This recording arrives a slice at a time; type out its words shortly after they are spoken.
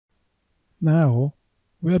Now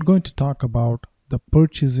we are going to talk about the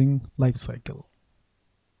purchasing life cycle.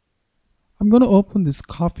 I'm going to open this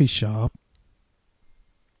coffee shop,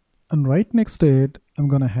 and right next to it I'm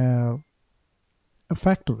going to have a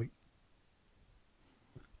factory.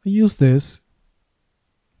 I use this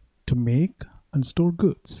to make and store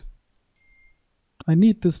goods. I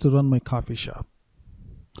need this to run my coffee shop.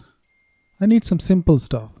 I need some simple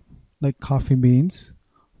stuff like coffee beans,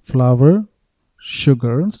 flour,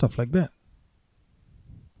 sugar, and stuff like that.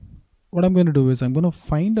 What I'm going to do is I'm going to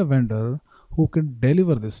find a vendor who can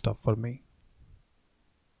deliver this stuff for me.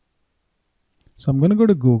 So I'm going to go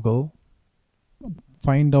to Google,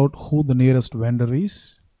 find out who the nearest vendor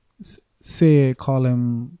is. Say, call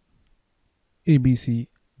him ABC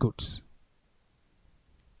Goods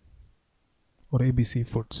or ABC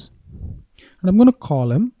Foods. And I'm going to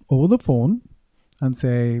call him over the phone and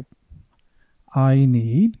say, I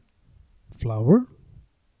need flour,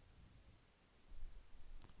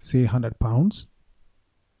 say 100 pounds.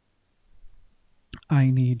 I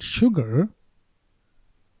need sugar,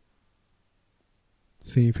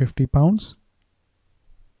 say 50 pounds.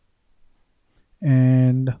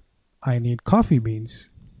 And I need coffee beans,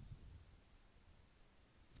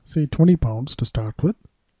 say 20 pounds to start with.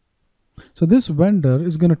 So this vendor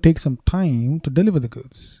is going to take some time to deliver the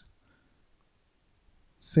goods.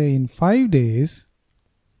 Say in 5 days,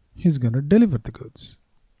 he's going to deliver the goods.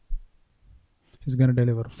 He's going to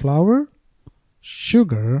deliver flour,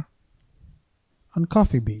 sugar, and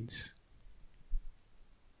coffee beans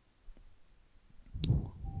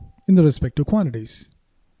in the respective quantities.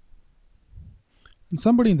 And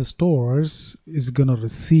somebody in the stores is going to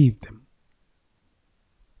receive them.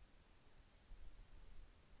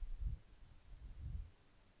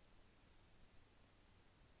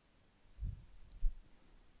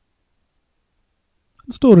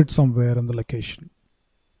 And store it somewhere in the location.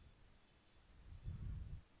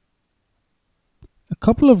 A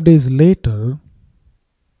couple of days later,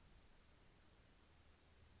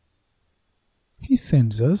 he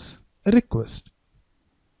sends us a request.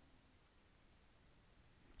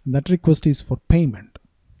 And that request is for payment.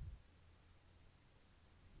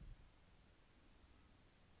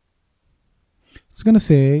 It's going to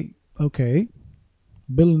say, okay,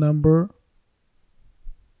 bill number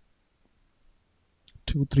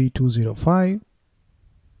 23205,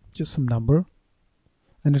 just some number.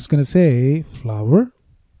 And it's going to say flour,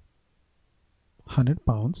 100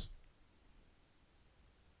 pounds.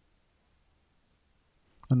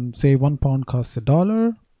 And say 1 pound costs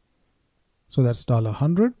 $1. So that's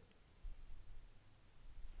 $100.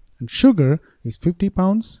 And sugar is 50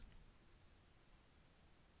 pounds.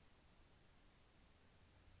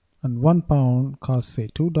 And 1 pound costs say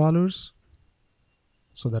 $2.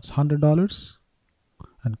 So that's $100.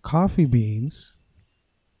 And coffee beans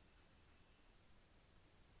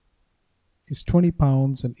is 20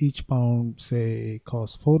 pounds, and each pound say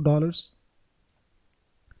costs $4.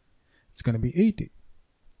 It's going to be 80.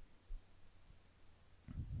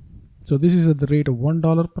 So this is at the rate of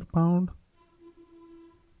 $1 per pound.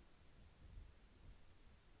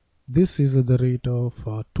 This is at the rate of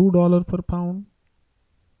 $2 per pound.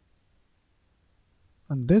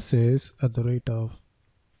 And this is at the rate of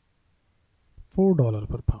 $4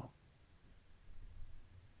 per pound.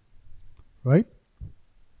 Right?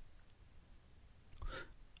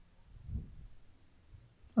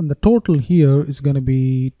 And the total here is going to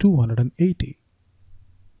be 280.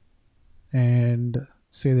 And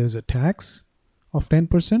say there's a tax of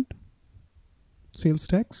 10%, sales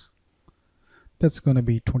tax. That's going to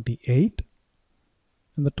be 28.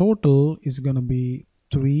 And the total is going to be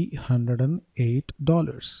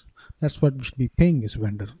 $308. That's what we should be paying this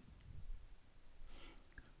vendor.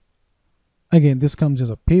 Again, this comes as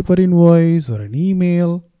a paper invoice or an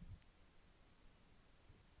email.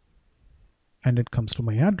 And it comes to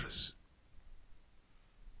my address.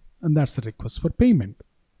 And that's the request for payment.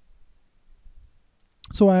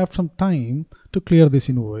 So I have some time to clear this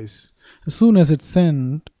invoice. As soon as it's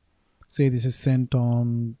sent, say this is sent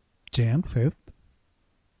on Jan 5th.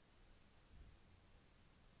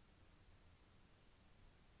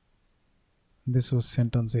 This was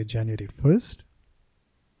sent on say January 1st.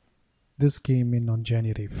 This came in on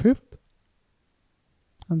January 5th.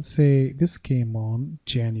 And say this came on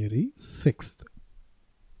January 6th.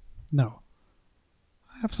 Now,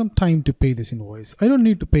 I have some time to pay this invoice. I don't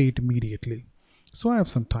need to pay it immediately. So I have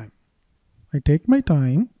some time. I take my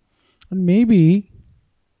time, and maybe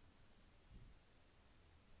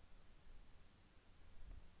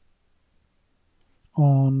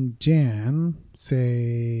on Jan,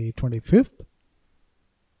 say 25th,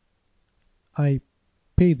 I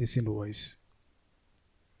pay this invoice.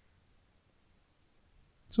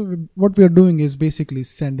 So what we are doing is basically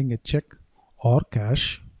sending a check or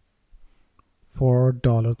cash for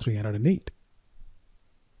 $308.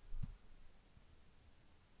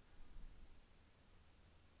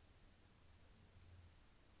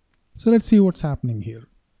 So let's see what's happening here.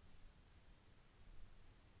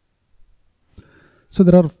 So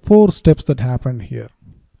there are 4 steps that happened here.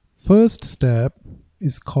 First step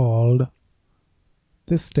is called,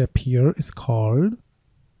 this step here is called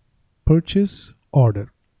purchase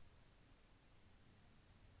order.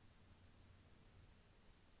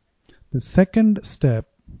 The second step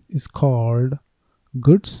is called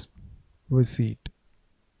goods receipt,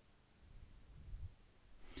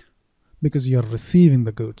 because you are receiving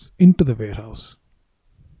the goods into the warehouse.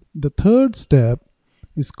 The third step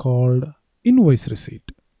is called invoice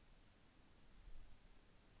receipt.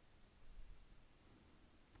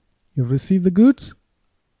 You receive the goods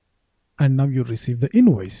and now you receive the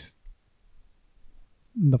invoice.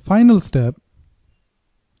 And the final step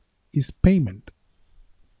is payment.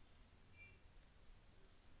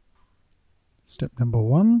 Step number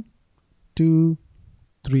 1, 2,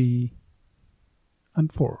 3,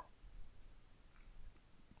 and 4.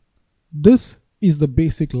 This is the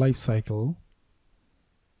basic life cycle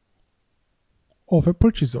of a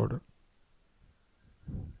purchase order.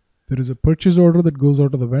 There is a purchase order that goes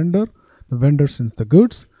out to the vendor sends the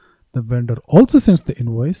goods, the vendor also sends the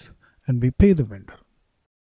invoice, and we pay the vendor.